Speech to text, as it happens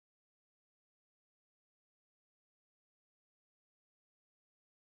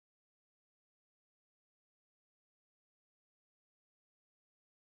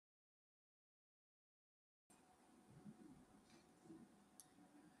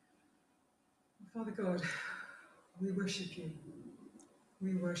Father God, we worship you.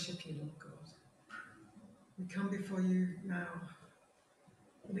 We worship you, Lord God. We come before you now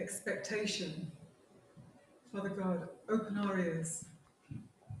in expectation. Father God, open our ears.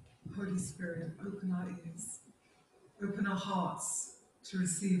 Holy Spirit, open our ears. Open our hearts to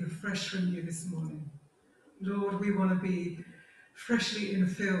receive afresh from you this morning. Lord, we want to be freshly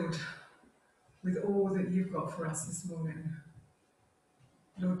infilled with all that you've got for us this morning.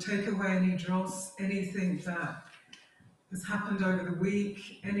 Lord, take away any dross, anything that has happened over the week,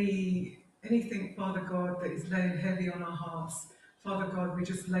 anything, Father God, that is laying heavy on our hearts. Father God, we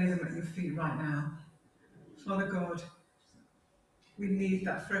just lay them at your feet right now. Father God, we need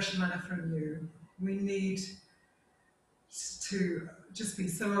that fresh manna from you. We need to just be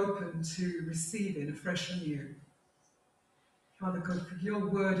so open to receiving afresh from you. Father God, for your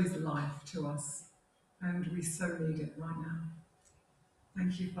word is life to us, and we so need it right now.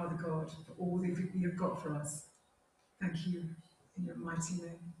 Thank you, Father God, for all that you've got for us. Thank you in your mighty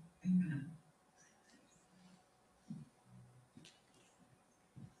name. Amen.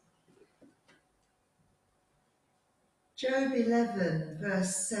 Job 11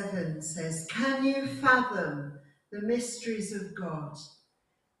 verse 7 says, "Can you fathom the mysteries of God?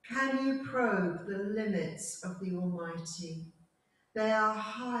 Can you probe the limits of the Almighty? They are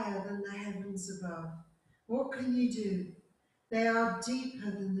higher than the heavens above. What can you do? They are deeper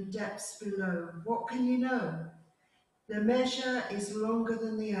than the depths below. What can you know? The measure is longer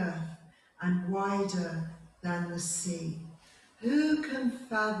than the earth and wider than the sea. Who can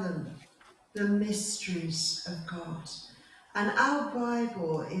fathom the mysteries of God?" And our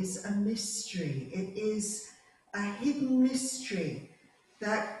Bible is a mystery. It is a hidden mystery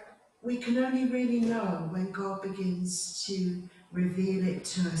that we can only really know when God begins to reveal it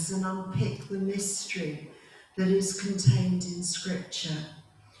to us and unpick the mystery that is contained in Scripture.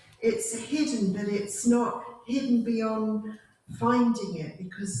 It's hidden, but it's not hidden beyond finding it,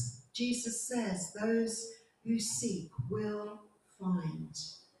 because Jesus says those who seek will find.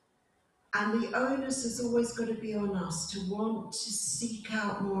 And the onus has always got to be on us to want to seek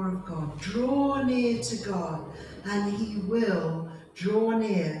out more of God. Draw near to God, and he will draw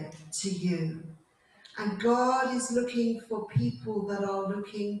near to you. And God is looking for people that are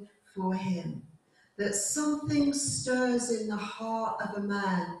looking for him. That something stirs in the heart of a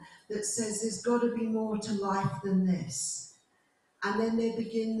man that says there's got to be more to life than this. And then they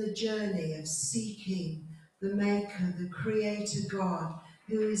begin the journey of seeking the Maker, the Creator God,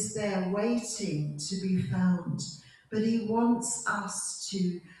 who is there waiting to be found. But he wants us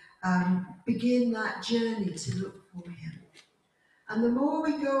to begin that journey to look for him. And the more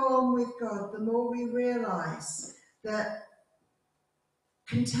we go on with God, the more we realise that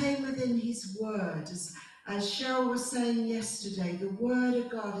contained within his word, as Cheryl was saying yesterday, the word of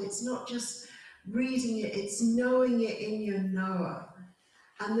God, it's not just reading it, it's knowing it in your knower.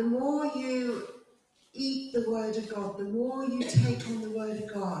 And the more you eat the word of God, the more you take on the word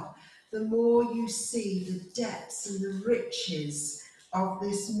of God, the more you see the depths and the riches of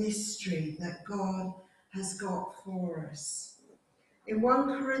this mystery that God has got for us. In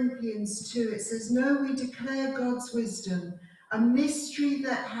 1 Corinthians 2, it says, "No, we declare God's wisdom, a mystery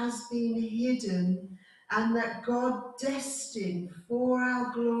that has been hidden and that God destined for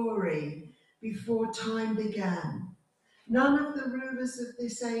our glory before time began. None of the rulers of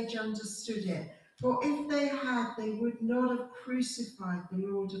this age understood it, for if they had, they would not have crucified the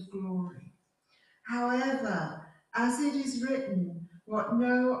Lord of glory. However, as it is written, what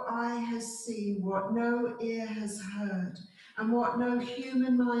no eye has seen, what no ear has heard, and what no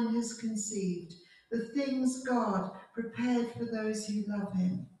human mind has conceived, the things God prepared for those who love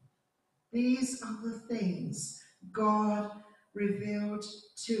him. These are the things God revealed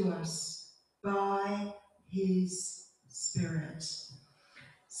to us by his Spirit."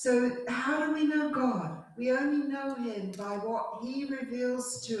 So how do we know God? We only know him by what he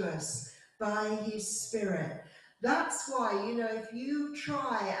reveals to us by his Spirit. That's why, if you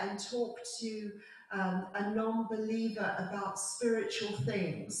try and talk to a non-believer about spiritual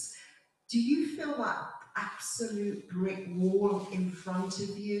things, do you feel that absolute brick wall in front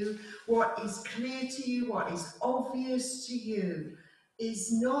of you? What is clear to you, what is obvious to you,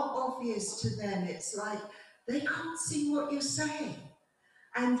 is not obvious to them. It's like they can't see what you're saying.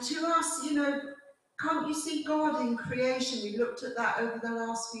 And to us, can't you see God in creation? We looked at that over the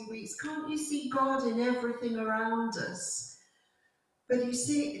last few weeks. Can't you see God in everything around us? But you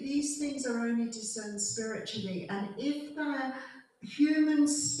see, these things are only discerned spiritually. And if the human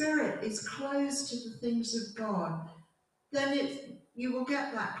spirit is closed to the things of God, then you will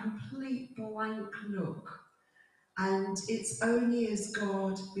get that complete blank look. And it's only as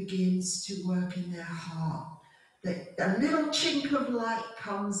God begins to work in their heart that a little chink of light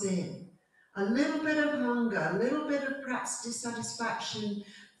comes in, a little bit of hunger, a little bit of perhaps dissatisfaction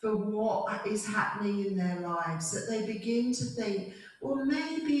for what is happening in their lives, that they begin to think, well,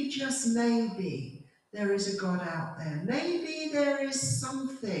 maybe, just maybe, there is a God out there. Maybe there is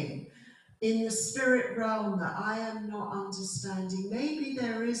something in the spirit realm that I am not understanding. Maybe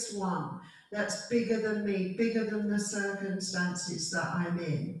there is one that's bigger than me, bigger than the circumstances that I'm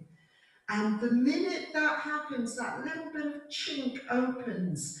in. And the minute that happens, that little bit of chink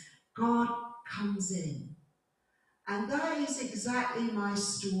opens, God comes in. And that is exactly my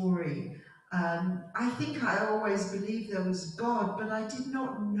story. I think I always believed there was God, but I did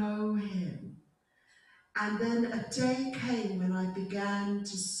not know him. And then a day came when I began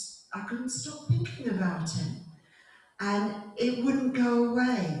to, I couldn't stop thinking about him. And it wouldn't go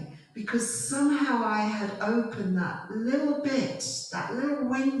away because somehow I had opened that little bit, that little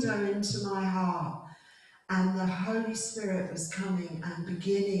window into my heart. And the Holy Spirit was coming and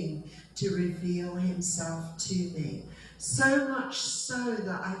beginning to reveal himself to me. So much so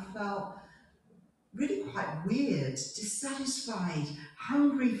that I felt really quite weird, dissatisfied,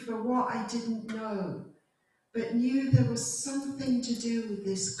 hungry for what I didn't know, but knew there was something to do with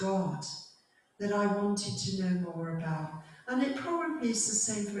this God that I wanted to know more about. And it probably is the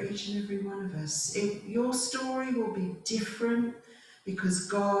same for each and every one of us. Your story will be different because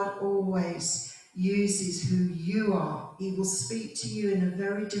God always uses who you are. He will speak to you in a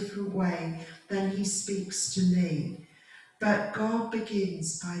very different way than he speaks to me. But God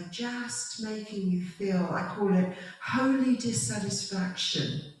begins by just making you feel, I call it holy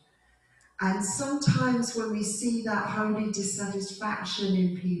dissatisfaction. And sometimes when we see that holy dissatisfaction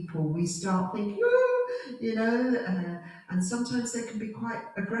in people, we start thinking, and sometimes they can be quite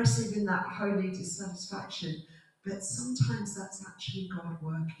aggressive in that holy dissatisfaction. But sometimes that's actually God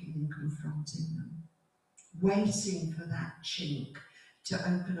working and confronting them, waiting for that chink to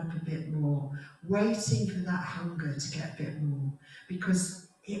open up a bit more, waiting for that hunger to get a bit more, because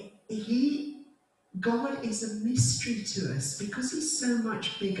God is a mystery to us because he's so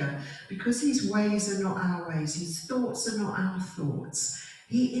much bigger, because his ways are not our ways, his thoughts are not our thoughts.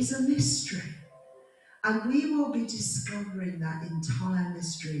 He is a mystery. And we will be discovering that entire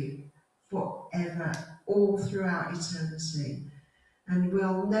mystery forever, all throughout eternity. And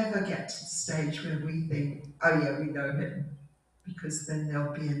we'll never get to the stage where we think, oh yeah, we know him, because then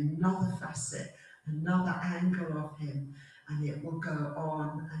there'll be another facet, another angle of him, and it will go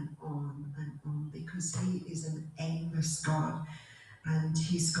on and on and on, because he is an endless God, and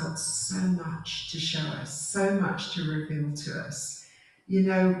he's got so much to show us, so much to reveal to us. You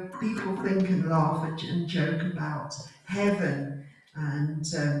know, people think and laugh and joke about heaven and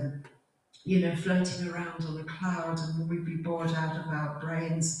floating around on a cloud, and we'd be bored out of our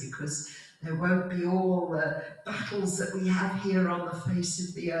brains because there won't be all the battles that we have here on the face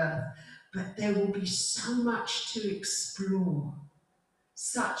of the earth. But there will be so much to explore,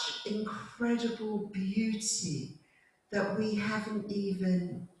 such incredible beauty that we haven't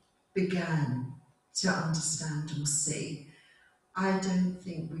even begun to understand or see. I don't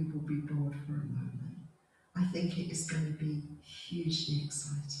think we will be bored for a moment. I think it is going to be hugely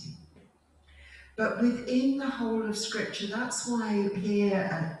exciting. But within the whole of Scripture, that's why here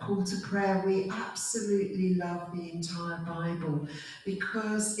at Call to Prayer we absolutely love the entire Bible,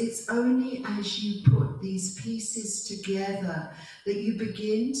 because it's only as you put these pieces together that you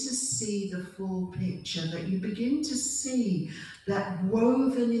begin to see the full picture, that you begin to see that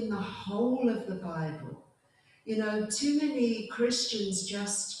woven in the whole of the Bible. You know, too many Christians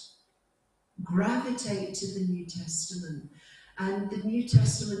just gravitate to the New Testament. And the New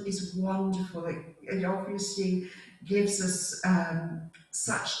Testament is wonderful. It obviously gives us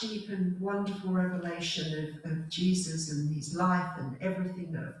such deep and wonderful revelation of Jesus and his life and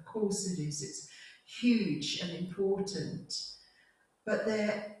everything that, of course, it is. It's huge and important. But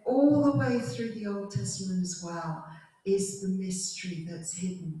there, all the way through the Old Testament as well, is the mystery that's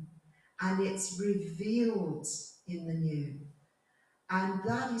hidden. And it's revealed in the New. And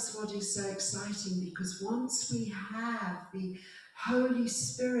that is what is so exciting, because once we have the Holy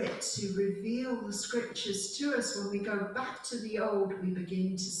Spirit to reveal the Scriptures to us, when we go back to the Old, we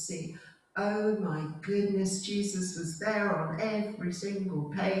begin to see, oh my goodness, Jesus was there on every single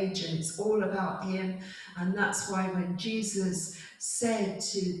page, and it's all about him. And that's why when Jesus said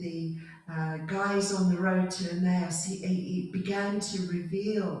to the guys on the road to Emmaus, he began to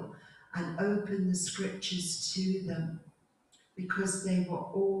reveal and open the Scriptures to them, because they were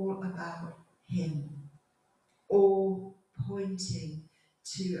all about him, all pointing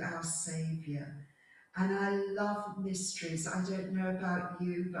to our Saviour. And I love mysteries. I don't know about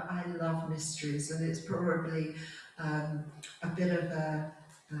you, but I love mysteries, and it's probably a bit of a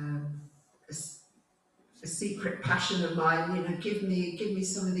secret passion of mine. You know, give me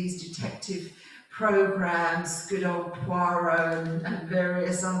some of these detective programs, good old Poirot and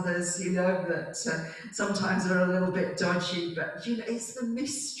various others, you know, that sometimes are a little bit dodgy, but you know, it's the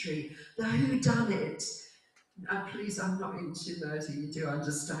mystery, the whodunit. Please, I'm not into murder, you do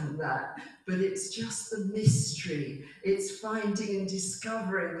understand that, but it's just the mystery. It's finding and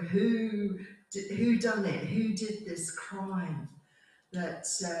discovering who done it, who did this crime, that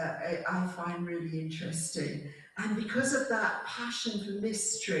I find really interesting. And because of that passion for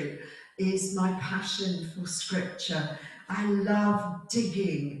mystery is my passion for scripture. I love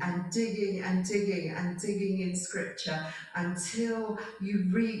digging and digging and digging and digging in scripture until you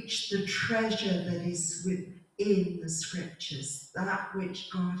reach the treasure that is within the scriptures, that which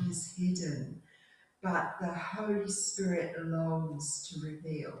God has hidden, but the Holy Spirit longs to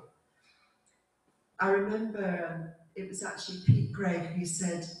reveal. I remember it was actually Pete Greig who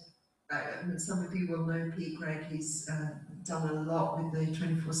said, some of you will know Pete Greig, he's done a lot with the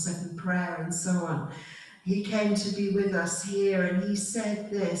 24/7 prayer and so on. He came to be with us here and he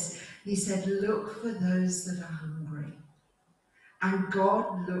said this, he said, look for those that are hungry. And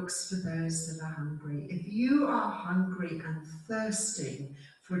God looks for those that are hungry. If you are hungry and thirsting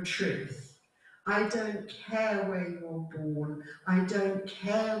for truth, I don't care where you're born. I don't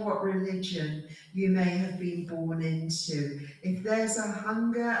care what religion you may have been born into. If there's a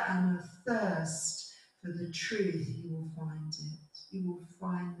hunger and a thirst for the truth, you will find it. You will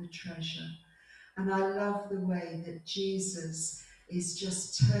find the treasure. And I love the way that Jesus is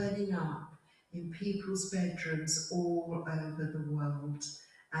just turning up in people's bedrooms all over the world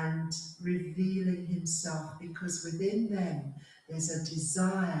and revealing himself, because within them there's a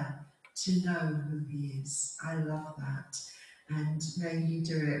desire to know who he is. I love that. And may he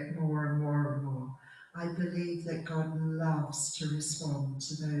do it more and more and more. I believe that God loves to respond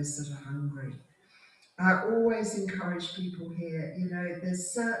to those that are hungry. I always encourage people here, you know,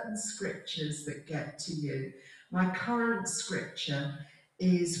 there's certain scriptures that get to you. My current scripture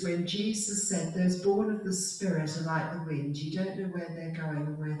is when Jesus said, those born of the Spirit are like the wind. You don't know where they're going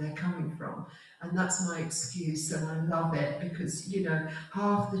and where they're coming from. And that's my excuse, and I love it because, you know,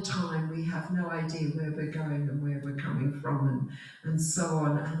 half the time we have no idea where we're going and where we're coming from and so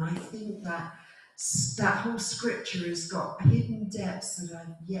on. And I think that that whole scripture has got hidden depths that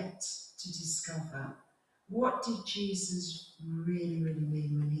I've yet to discover. What did Jesus really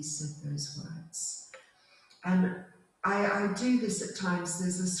mean when he said those words? And I do this at times.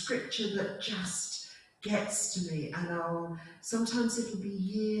 There's a scripture that just gets to me, and sometimes it'll be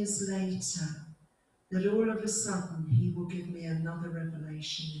years later that all of a sudden he will give me another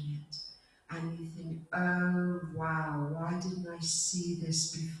revelation in it. And you think, oh wow, why didn't I see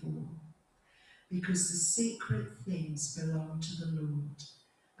this before? Because the secret things belong to the Lord,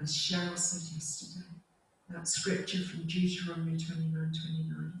 as Cheryl said yesterday. That scripture from Deuteronomy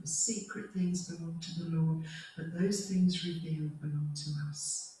 29:29. The secret things belong to the Lord, but those things revealed belong to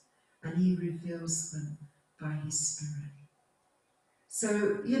us. And he reveals them by his Spirit.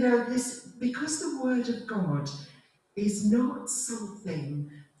 So, you know, because the Word of God is not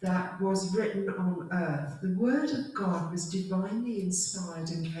something that was written on earth. The Word of God was divinely inspired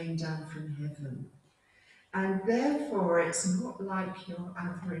and came down from heaven. And therefore, it's not like your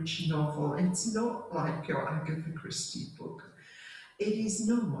average novel. It's not like your Agatha Christie book. It is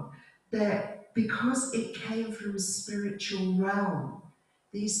not. That because it came from a spiritual realm,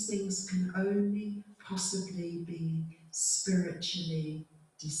 these things can only possibly be spiritually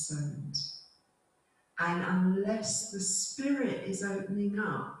discerned. And unless the Spirit is opening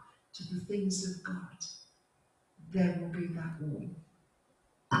up to the things of God, there will be that wall.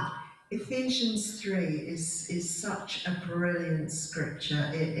 Ephesians 3 is such a brilliant scripture.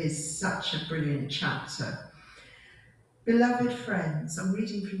 It is such a brilliant chapter. Beloved friends, I'm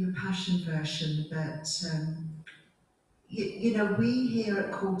reading from the Passion Version that, you know, we here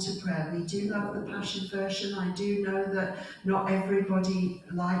at Call to Prayer, we do love the Passion Version. I do know that not everybody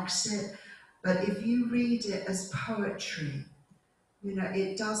likes it, but if you read it as poetry, you know,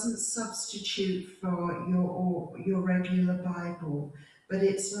 it doesn't substitute for your regular Bible, but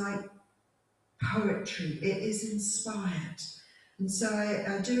it's like poetry. It is inspired. And so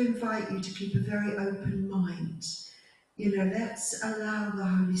I do invite you to keep a very open mind. You know, let's allow the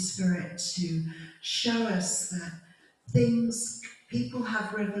Holy Spirit to show us that people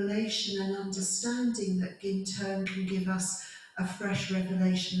have revelation and understanding that in turn can give us a fresh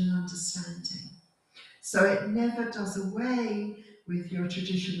revelation and understanding. So it never does away with your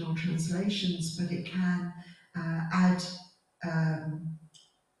traditional translations, but it can add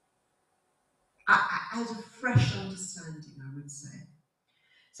a fresh understanding, I would say.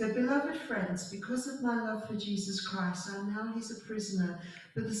 So, beloved friends, because of my love for Jesus Christ, I am now his prisoner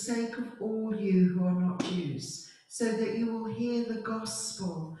for the sake of all you who are not Jews, so that you will hear the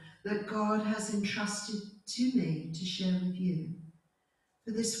gospel that God has entrusted to me to share with you.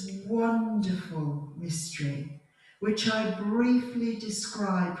 For this wonderful mystery, which I briefly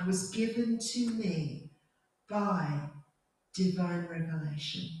described, was given to me by divine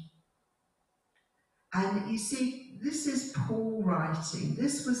revelation. And you see, this is Paul writing.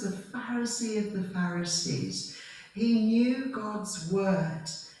 This was a Pharisee of the Pharisees. He knew God's word,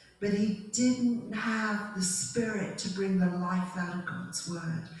 but he didn't have the Spirit to bring the life out of God's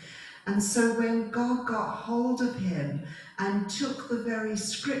word. And so when God got hold of him and took the very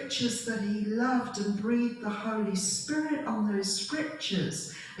scriptures that he loved and breathed the Holy Spirit on those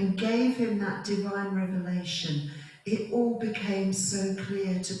scriptures and gave him that divine revelation, it all became so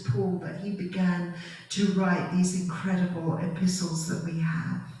clear to Paul that he began to write these incredible epistles that we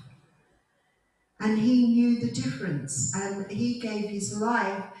have. And he knew the difference, and he gave his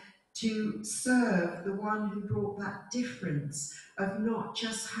life to serve the one who brought that difference of not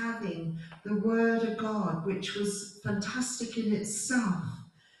just having the word of God, which was fantastic in itself,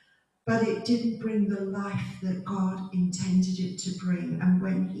 but it didn't bring the life that God intended it to bring. And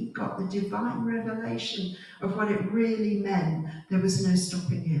when he got the divine revelation of what it really meant, there was no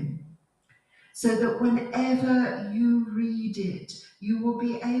stopping him. So that whenever you read it, you will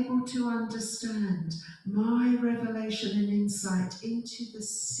be able to understand my revelation and insight into the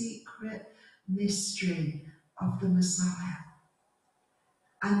secret mystery of the Messiah.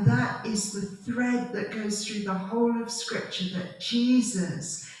 And that is the thread that goes through the whole of Scripture, that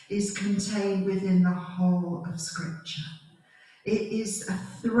Jesus is contained within the whole of Scripture. It is a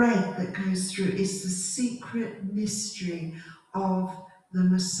thread that goes through. It's the secret mystery of the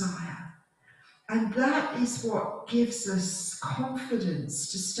Messiah. And that is what gives us confidence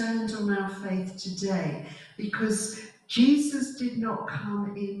to stand on our faith today, because Jesus did not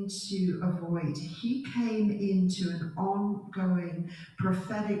come in to avoid. He came into an ongoing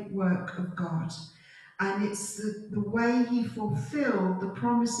prophetic work of God. And it's the way he fulfilled the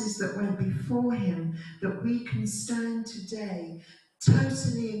promises that went before him that we can stand today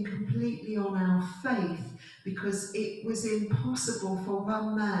totally and completely on our faith, because it was impossible for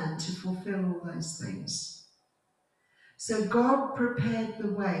one man to fulfill all those things. So God prepared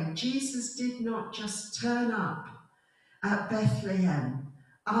the way. Jesus did not just turn up at Bethlehem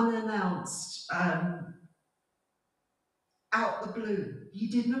unannounced, out the blue. He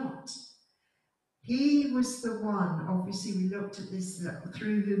did not. He was the one, obviously we looked at this,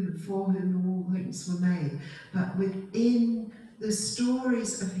 through whom and for whom all things were made, but within the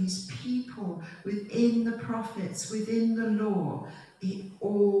stories of his people, within the prophets, within the law, it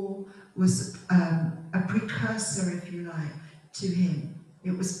all was a precursor, if you like, to him.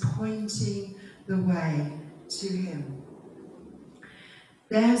 It was pointing the way to him.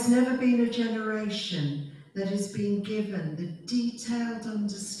 There has never been a generation that has been given the detailed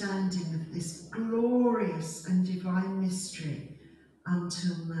understanding of this glorious and divine mystery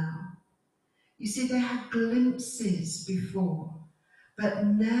until now. You see, they had glimpses before, but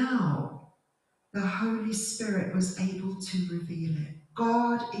now the Holy Spirit was able to reveal it.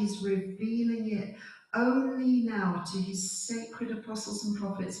 God is revealing it only now to his sacred apostles and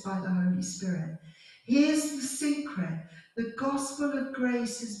prophets by the Holy Spirit. Here's the secret. The gospel of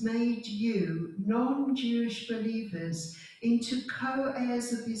grace has made you, non-Jewish believers, into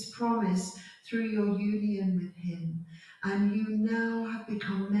co-heirs of his promise through your union with him. And you now have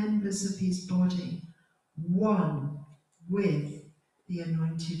become members of his body, one with the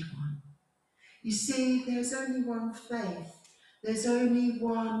Anointed One. You see, there's only one faith. There's only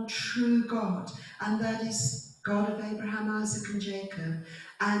one true God, and that is God of Abraham, Isaac, and Jacob.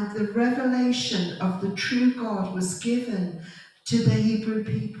 And the revelation of the true God was given to the Hebrew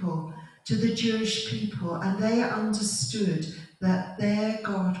people, to the Jewish people, and they understood that their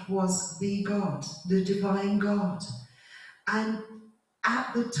God was the God, the divine God. And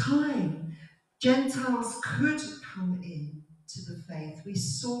at the time, Gentiles could come in to the faith. We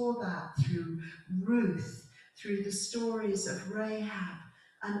saw that through Ruth, through the stories of Rahab,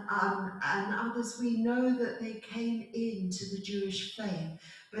 and others. We know that they came into the Jewish faith,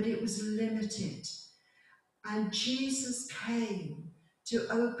 but it was limited. And Jesus came to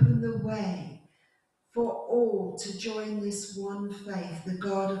open the way for all to join this one faith, the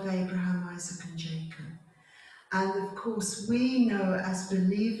God of Abraham, Isaac, and Jacob. And of course, we know as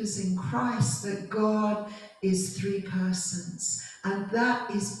believers in Christ that God is three persons. And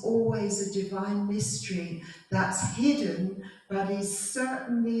that is always a divine mystery that's hidden, but is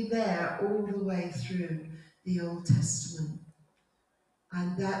certainly there all the way through the Old Testament.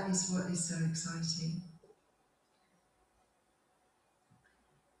 And that is what is so exciting.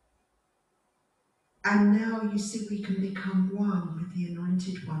 And now you see we can become one with the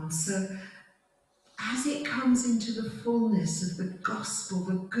Anointed One. So as it comes into the fullness of the gospel,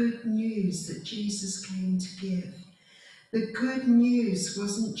 the good news that Jesus came to give, the good news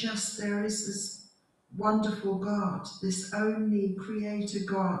wasn't just there is this wonderful God, this only creator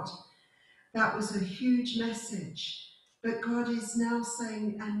God. That was a huge message. But God is now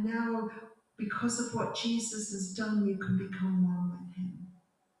saying, and now because of what Jesus has done, you can become one with him.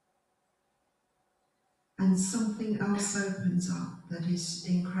 And something else opens up that is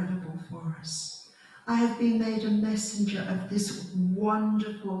incredible for us. I have been made a messenger of this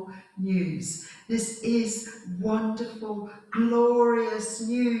wonderful news. This is wonderful, glorious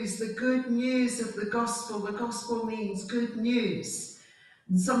news, the good news of the gospel. The gospel means good news.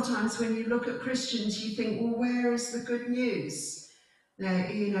 And sometimes when you look at Christians, you think, well, where is the good news? Now,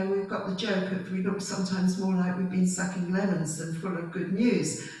 we've got the joke of we look sometimes more like we've been sucking lemons than full of good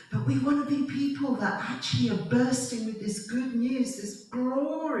news. But we want to be people that actually are bursting with this good news, this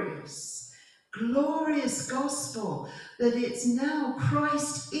glorious, glorious gospel, that it's now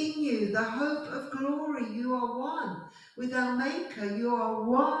Christ in you, the hope of glory. You are one with our Maker. You are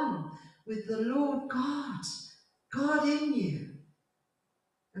one with the Lord God, God in you.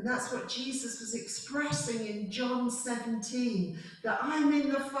 And that's what Jesus was expressing in John 17, that I'm in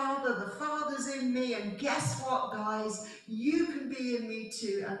the Father's in me, and guess what, guys? You can be in me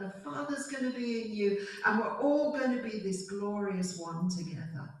too, and the Father's going to be in you, and we're all going to be this glorious one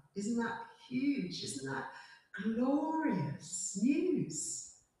together. Isn't that huge? Isn't that glorious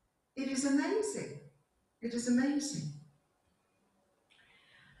news? It is amazing. It is amazing.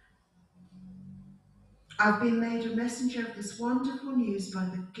 I've been made a messenger of this wonderful news by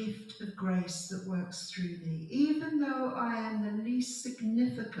the gift of grace that works through me. Even though I am the least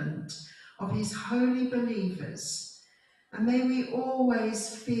significant of his holy believers, and may we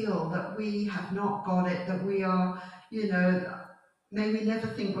always feel that we have not got it, that we are, may we never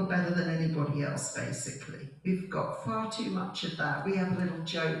think we're better than anybody else, basically. We've got far too much of that. We have a little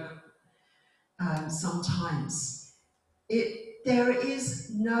joke sometimes. There is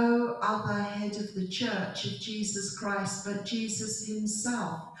no other head of the church of Jesus Christ but Jesus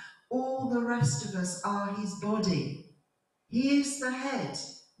himself. All the rest of us are his body. He is the head.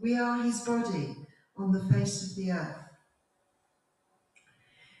 We are his body on the face of the earth.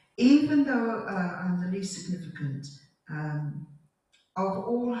 Even though I'm the least significant of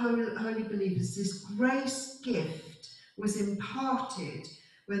all holy believers, this grace gift was imparted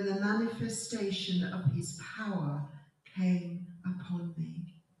when the manifestation of his power came upon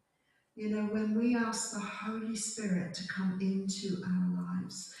me. When we ask the Holy Spirit to come into our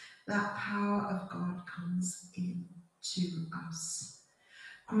lives, that power of God comes into us.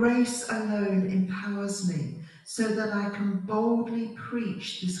 Grace alone empowers me so that I can boldly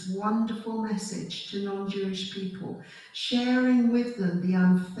preach this wonderful message to non-Jewish people, sharing with them the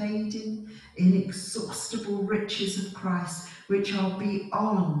unfading, inexhaustible riches of Christ, which are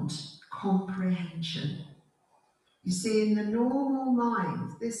beyond comprehension. You see, in the normal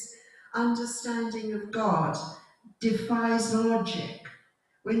mind, this understanding of God defies logic.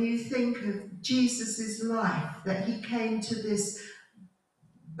 When you think of Jesus' life, that he came to this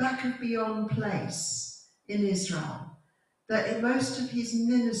back of beyond place in Israel, that most of his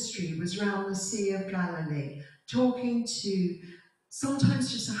ministry was around the Sea of Galilee, talking to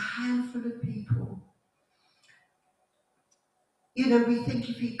sometimes just a handful of people. We think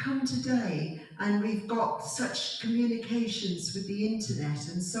if you come today and we've got such communications with the internet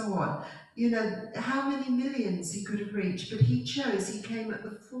and so on, how many millions he could have reached, but he chose, he came at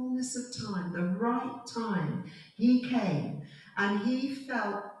the fullness of time, the right time. He came and he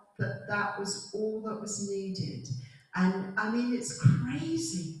felt that that was all that was needed. And I mean, it's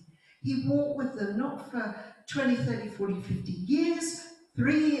crazy. He walked with them not for 20, 30, 40, 50 years,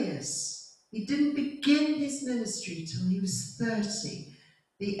 3 years. He didn't begin his ministry till he was 30,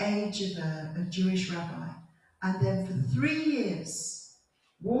 the age of a Jewish rabbi. And then for 3 years,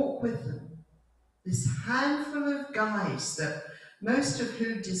 walk with them. This handful of guys that most of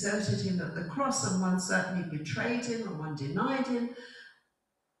who deserted him at the cross, and one certainly betrayed him and one denied him.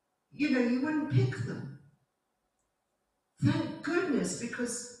 You wouldn't pick them. Thank goodness,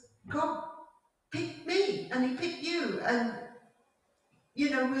 because God picked me and he picked you, and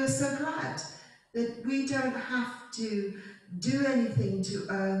we're so glad that we don't have to do anything to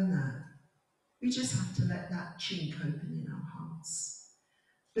earn that. We just have to let that chink open in our heart. was.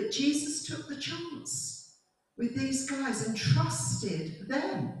 But Jesus took the chance with these guys and trusted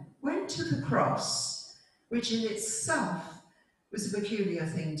them, went to the cross, which in itself was a peculiar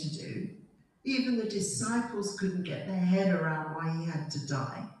thing to do. Even the disciples couldn't get their head around why he had to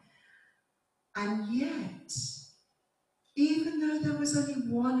die. And yet, even though there was only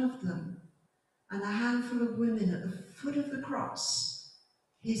one of them and a handful of women at the foot of the cross,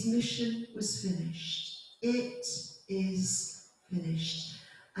 his mission was finished. It is finished.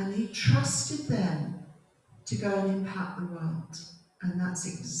 And he trusted them to go and impact the world. And that's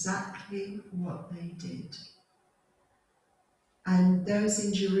exactly what they did. And those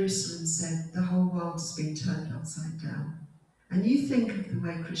in Jerusalem said, the whole world has been turned upside down. And you think of the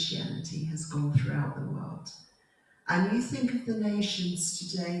way Christianity has gone throughout the world. And you think of the nations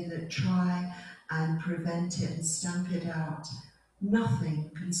today that try and prevent it and stamp it out.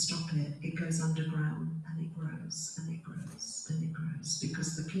 Nothing can stop it. It goes underground and it grows and it grows and it grows,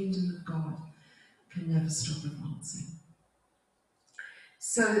 because the kingdom of God can never stop advancing.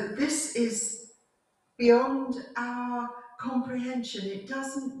 So this is beyond our comprehension. It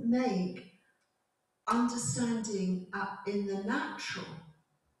doesn't make understanding in the natural,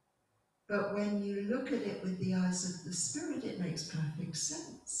 but when you look at it with the eyes of the Spirit, it makes perfect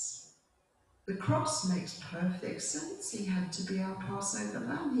sense. The cross makes perfect sense. He had to be our Passover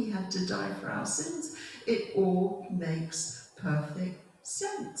lamb. He had to die for our sins. It all makes perfect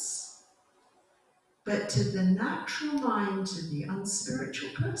sense. But to the natural mind, to the unspiritual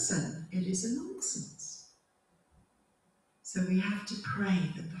person, it is a nonsense. So we have to pray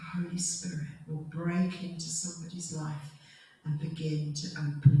that the Holy Spirit will break into somebody's life and begin to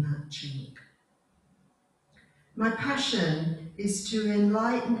open that chink. My passion is to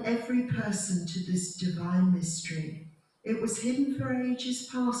enlighten every person to this divine mystery. It was hidden for ages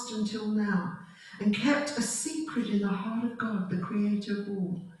past until now, and kept a secret in the heart of God, the Creator of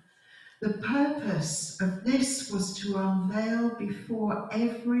all. The purpose of this was to unveil before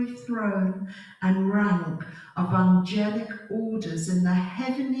every throne and rank of angelic orders in the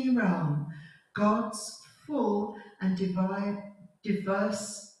heavenly realm God's full and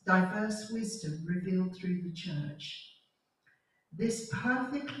diverse wisdom revealed through the church. This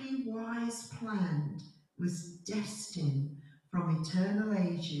perfectly wise plan was destined from eternal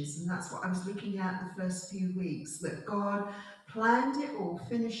ages, and that's what I was looking at the first few weeks, that God planned it all,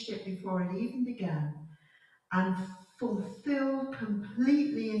 finished it before it even began, and fulfilled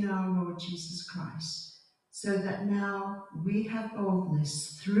completely in our Lord Jesus Christ, so that now we have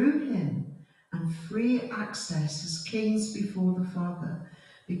boldness through him and free access as kings before the Father,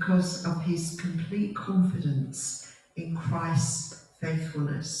 because of his complete confidence in Christ's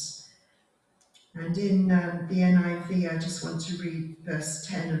faithfulness. And in the NIV, I just want to read verse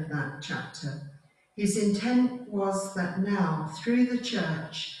 10 of that chapter. His intent was that now, through the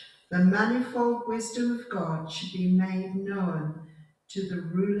church, the manifold wisdom of God should be made known to the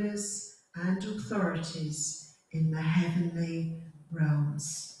rulers and authorities in the heavenly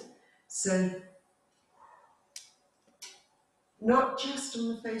realms. So, not just on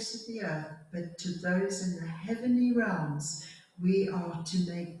the face of the earth, but to those in the heavenly realms, we are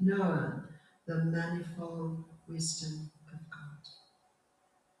to make known the manifold wisdom of God.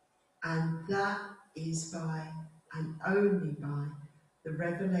 And that is by, and only by, the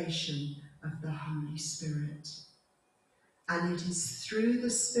revelation of the Holy Spirit. And it is through the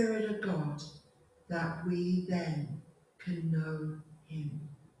Spirit of God that we then can know him.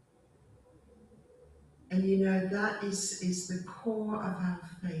 And you know, that is the core of our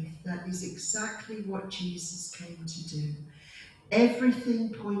faith. That is exactly what Jesus came to do.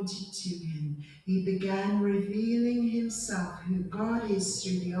 Everything pointed to him. He began revealing himself, who God is,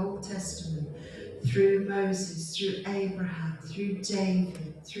 through the Old Testament, through Moses, through Abraham, through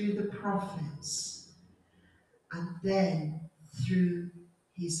David, through the prophets, and then through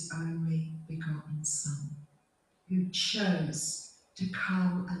his only begotten Son, who chose to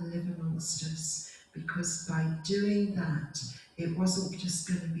come and live amongst us, because by doing that, it wasn't just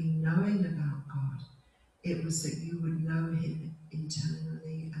going to be knowing about God, it was that you would know him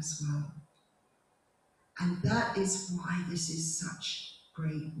internally as well. And that is why this is such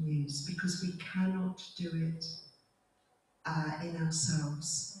great news, because we cannot do it in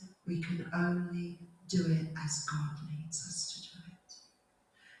ourselves. We can only do it as God leads us to do it.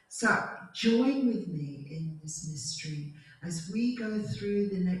 So join with me in this mystery. As we go through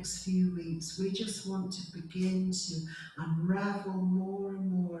the next few weeks, we just want to begin to unravel more and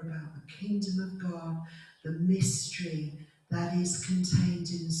more about the kingdom of God, the mystery that is contained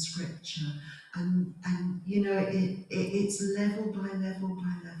in the scripture. And you know, it's level by level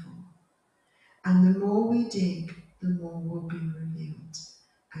by level. And the more we dig, the more will be revealed.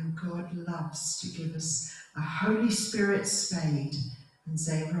 And God loves to give us a Holy Spirit spade and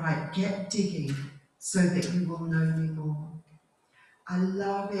say, right, get digging so that you will know me more. I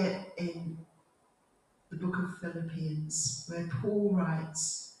love it in the book of Philippians where Paul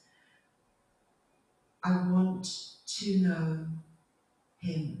writes, I want to know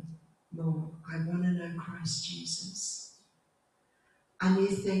him more. I want to know Christ Jesus. And you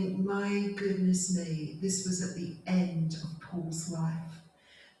think, my goodness me, this was at the end of Paul's life.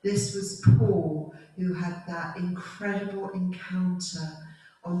 This was Paul who had that incredible encounter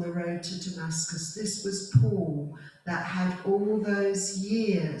on the road to Damascus. This was Paul that had all those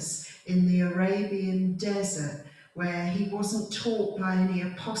years in the Arabian desert where he wasn't taught by any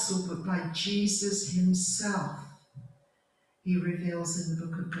apostle but by Jesus himself. He reveals in the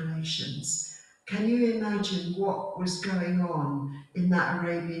book of Galatians. Can you imagine what was going on in that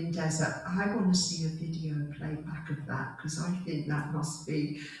Arabian desert? I want to see a video playback of that because I think that must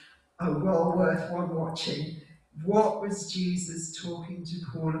be well worth one watching. What was Jesus talking to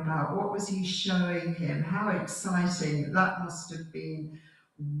Paul about? What was he showing him? How exciting. That must have been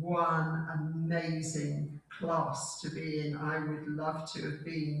one amazing class to be in. I would love to have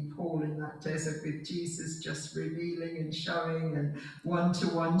been Paul in that desert with Jesus just revealing and showing and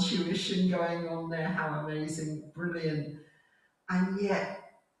one-to-one tuition going on there. How amazing, brilliant. And yet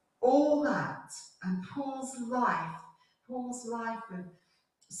all that and Paul's life of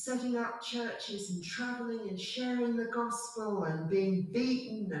setting up churches and travelling and sharing the gospel and being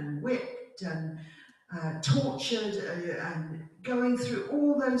beaten and whipped and tortured and going through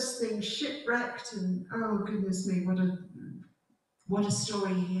all those things, shipwrecked, and oh goodness me, what a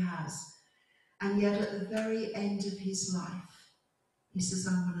story he has. And yet at the very end of his life, he says,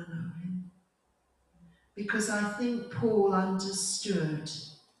 I want to know him. Because I think Paul understood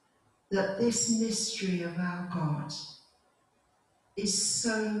that this mystery of our God is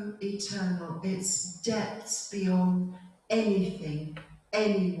so eternal, its depths beyond anything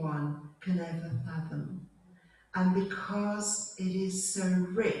anyone can ever fathom. And because it is so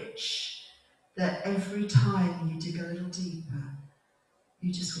rich that every time you dig a little deeper,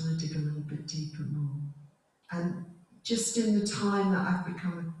 you just want to dig a little bit deeper more. And just in the time that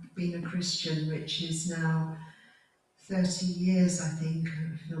I've been a Christian, which is now 30 years, I think,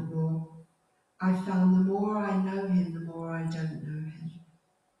 if not more, I found the more I know him, the more I don't know him.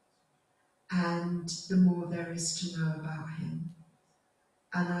 And the more there is to know about him.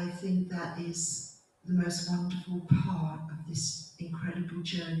 And I think that is the most wonderful part of this incredible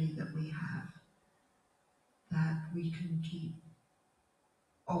journey that we have, that we can keep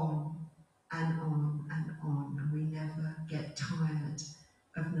on and on and on, and we never get tired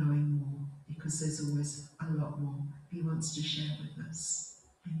of knowing more, because there's always a lot more he wants to share with us.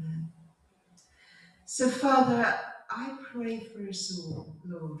 Amen. So, Father, I pray for us all,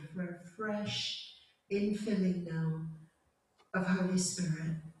 Lord, for a fresh infilling now of Holy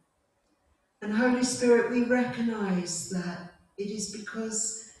Spirit. And Holy Spirit, we recognise that it is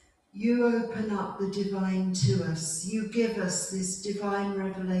because you open up the divine to us. You give us this divine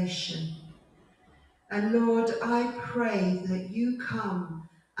revelation. And Lord, I pray that you come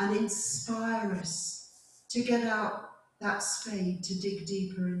and inspire us to get out that spade to dig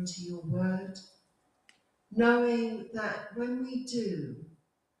deeper into your word, knowing that when we do,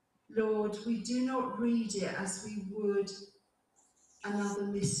 Lord, we do not read it as we would another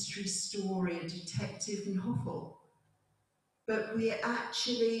mystery story, a detective novel, but we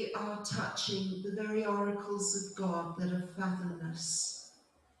actually are touching the very oracles of God that are fathomless.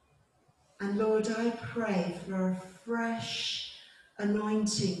 And Lord, I pray for a fresh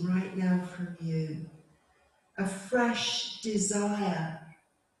anointing right now from you, a fresh desire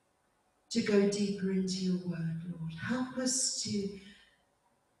to go deeper into your word, Lord. Help us to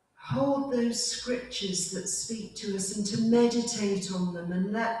hold those scriptures that speak to us and to meditate on them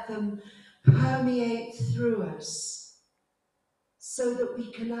and let them permeate through us so that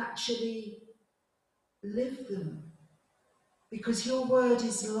we can actually live them. Because your word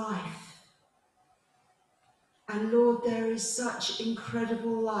is life. And Lord, there is such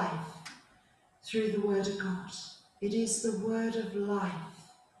incredible life through the word of God. It is the word of life.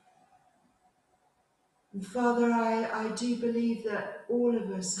 And Father, I do believe that all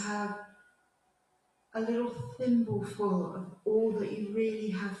of us have a little thimbleful of all that you really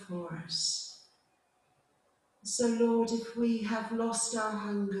have for us. So Lord, if we have lost our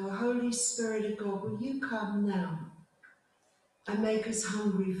hunger, Holy Spirit of God, will you come now and make us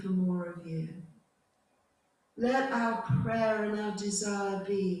hungry for more of you? Let our prayer and our desire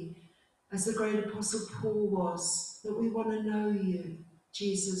be, as the great apostle Paul was, that we want to know you,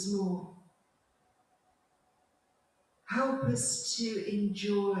 Jesus, more. Help us to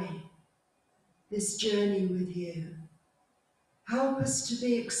enjoy this journey with you. Help us to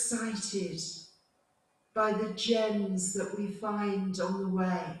be excited by the gems that we find on the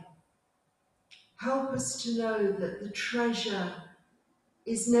way. Help us to know that the treasure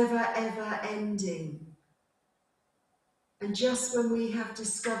is never ever ending. And just when we have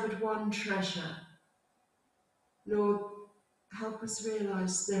discovered one treasure, Lord, help us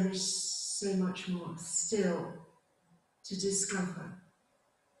realize there is so much more still to discover.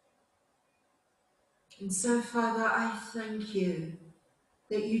 And so, Father, I thank you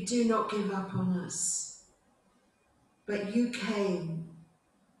that you do not give up on us, but you came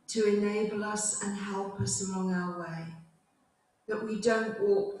to enable us and help us along our way, that we don't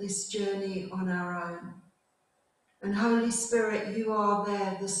walk this journey on our own. And Holy Spirit, you are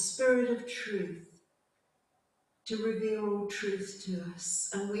there, the Spirit of truth, to reveal all truth to us.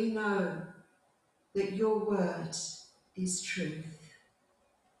 And we know that your word is truth.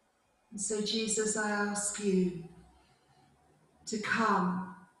 And so, Jesus, I ask you to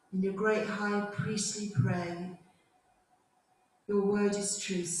come in your great high priestly prayer. Your word is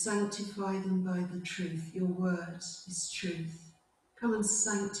truth. Sanctify them by the truth. Your word is truth. Come and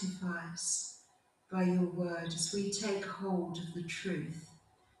sanctify us by your word as we take hold of the truth,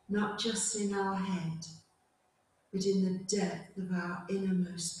 not just in our head, but in the depth of our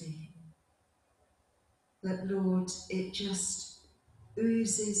innermost being. That, Lord, it just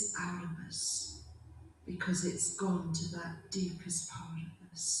oozes out of us because it's gone to that deepest part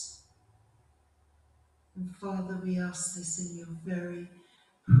of us. And Father, we ask this in your very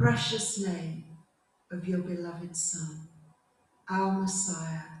precious name of your beloved Son, our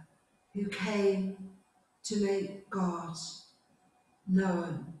Messiah, who came to make God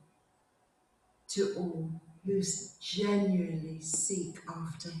known to all who genuinely seek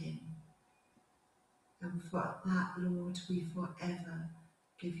after him. And for that, Lord, we forever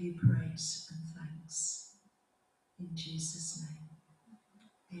give you praise and thanks. In Jesus'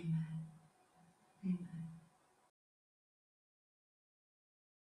 name, amen. Amen.